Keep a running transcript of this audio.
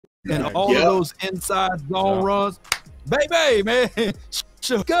and all of those inside zone runs, baby, man,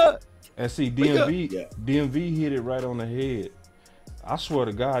 good. And see, DMV hit it right on the head. I swear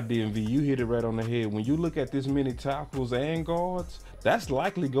to God, DMV, you hit it right on the head. When you look at this many tackles and guards, that's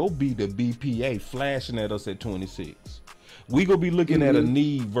likely go be the BPA flashing at us at 26. We gonna be looking at a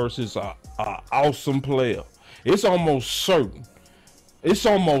need versus a awesome player. It's almost certain. It's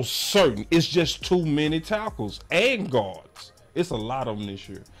almost certain. It's just too many tackles and guards. It's a lot of them this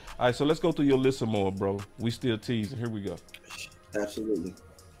year. All right, so let's go through your list some more, bro. We still teasing. Here we go. Absolutely.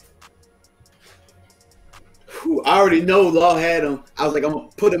 Whew, I already know Law had him. I was like, I'm gonna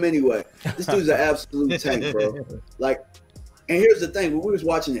put him anyway. This dude's an absolute tank, bro. Like, and here's the thing: when we was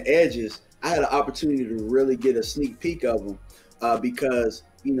watching the edges, I had an opportunity to really get a sneak peek of them because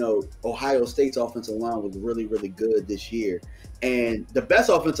you know Ohio State's offensive line was really, really good this year, and the best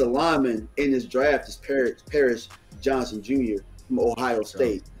offensive lineman in this draft is Paris Johnson Jr. from Ohio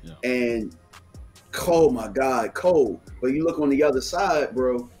State, and oh my God, cold. But you look on the other side,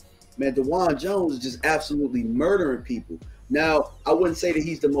 bro. Man, Dawand Jones is just absolutely murdering people. Now, I wouldn't say that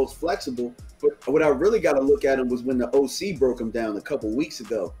he's the most flexible, but what I really got to look at him was when the OC broke him down a couple weeks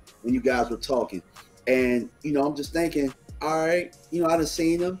ago when you guys were talking. And, you know, I'm just thinking, all right, you know, I done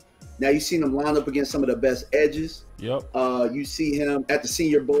seen him. Now you seen him line up against some of the best edges. Yep. You see him at the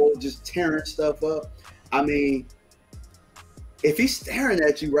Senior Bowl just tearing stuff up. I mean, if he's staring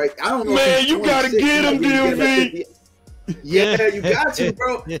at you, right, I don't know. Man, you got to get him, DMV. Yeah, you got to,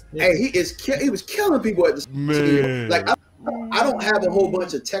 bro. Hey, he was killing people at the man. Like I don't have a whole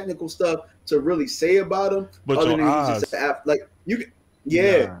bunch of technical stuff to really say about him. But other your than eyes. he's just like you.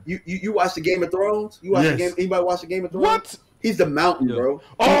 Yeah, you watch the Game of Thrones. You watch the game. Anybody watch the Game of Thrones? What? He's the mountain, bro.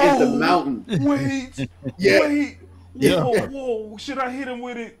 Oh, he is the mountain. Wait, yeah. Wait. Yeah. Whoa. Should I hit him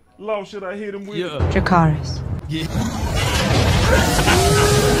with it? Law, should I hit him with it? Dracarys. Yeah.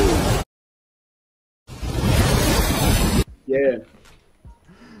 Yeah.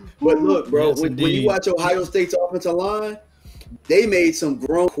 But look, bro, Yes, when you watch Ohio State's offensive line, they made some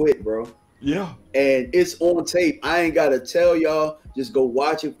grown quit, bro. Yeah. And it's on tape. I ain't got to tell y'all. Just go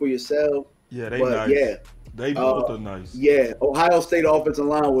watch it for yourself. Yeah, they nice. Yeah. They both are nice. Yeah, Ohio State offensive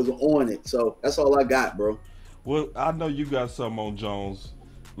line was on it. So that's all I got, bro. Well, I know you got something on Jones,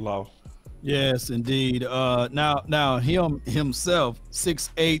 Law. Yes, indeed. Now himself,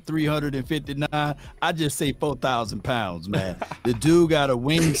 6'8", 359. I just say 4,000 pounds, man. The dude got a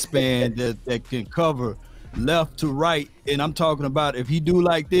wingspan that can cover left to right, and I'm talking about if he do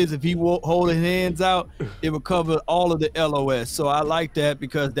like this, if he hold his hands out, it will cover all of the LOS. So I like that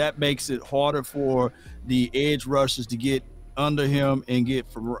because that makes it harder for the edge rushers to get under him and get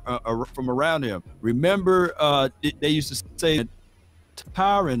from around him. Remember, they used to say that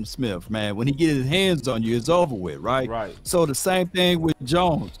Tyron Smith, man, when he get his hands on you, it's over with, right? Right. So the same thing with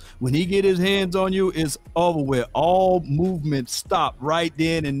Jones. When he get his hands on you, it's over with. All movement stop right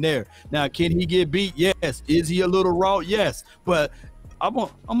then and there. Now, can he get beat? Yes. Is he a little raw? Yes. But I'm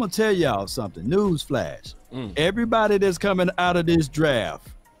gonna tell y'all something. Newsflash. Everybody that's coming out of this draft,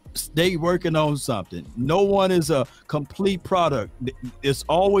 they working on something. No one is a complete product. It's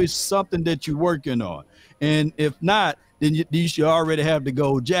always something that you're working on. And if not, then you should already have the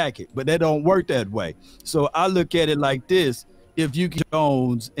gold jacket, but that don't work that way. So I look at it like this: if you get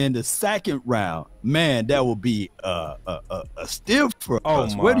Jones in the second round, man, that will be a steal for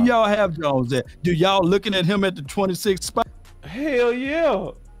us. Where do y'all have Jones at? Do y'all looking at him at the 26th spot? Hell yeah.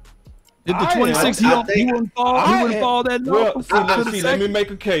 At the 26th, he wouldn't fall. He wouldn't fall that low. Well, see, let me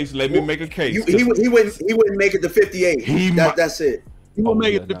make a case. Let me make a case. He wouldn't make it to 58. That's it. He will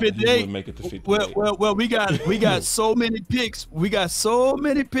make it to 58. Make it to 58. Well, we got so many picks. We got so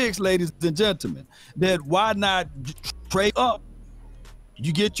many picks, ladies and gentlemen, that why not trade up?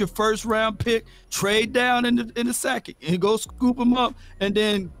 You get your first round pick, trade down in the second, and go scoop them up, and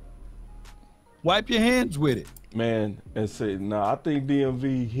then wipe your hands with it. Man, and say, I think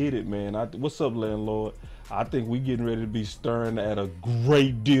DMV hit it, man. What's up, landlord? I think we getting ready to be stirring at a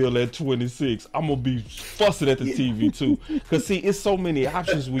great deal at 26. I'm gonna be fussing at the TV too, cause see, it's so many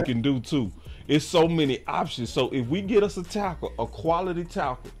options we can do too. It's so many options. So if we get us a tackle, a quality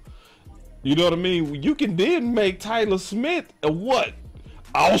tackle, you know what I mean? You can then make Tyler Smith a what?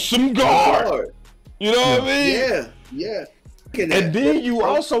 Awesome guard. You know what I mean? Yeah. And then you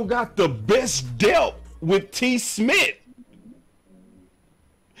also got the best depth with T. Smith.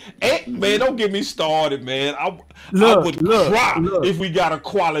 Hey, man, don't get me started, man. I would cry if we got a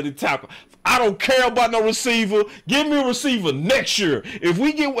quality tackle. I don't care about no receiver. Give me a receiver next year. If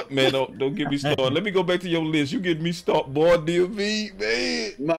we get what, man, don't get me started. Let me go back to your list. You get me started, boy, DMV, man.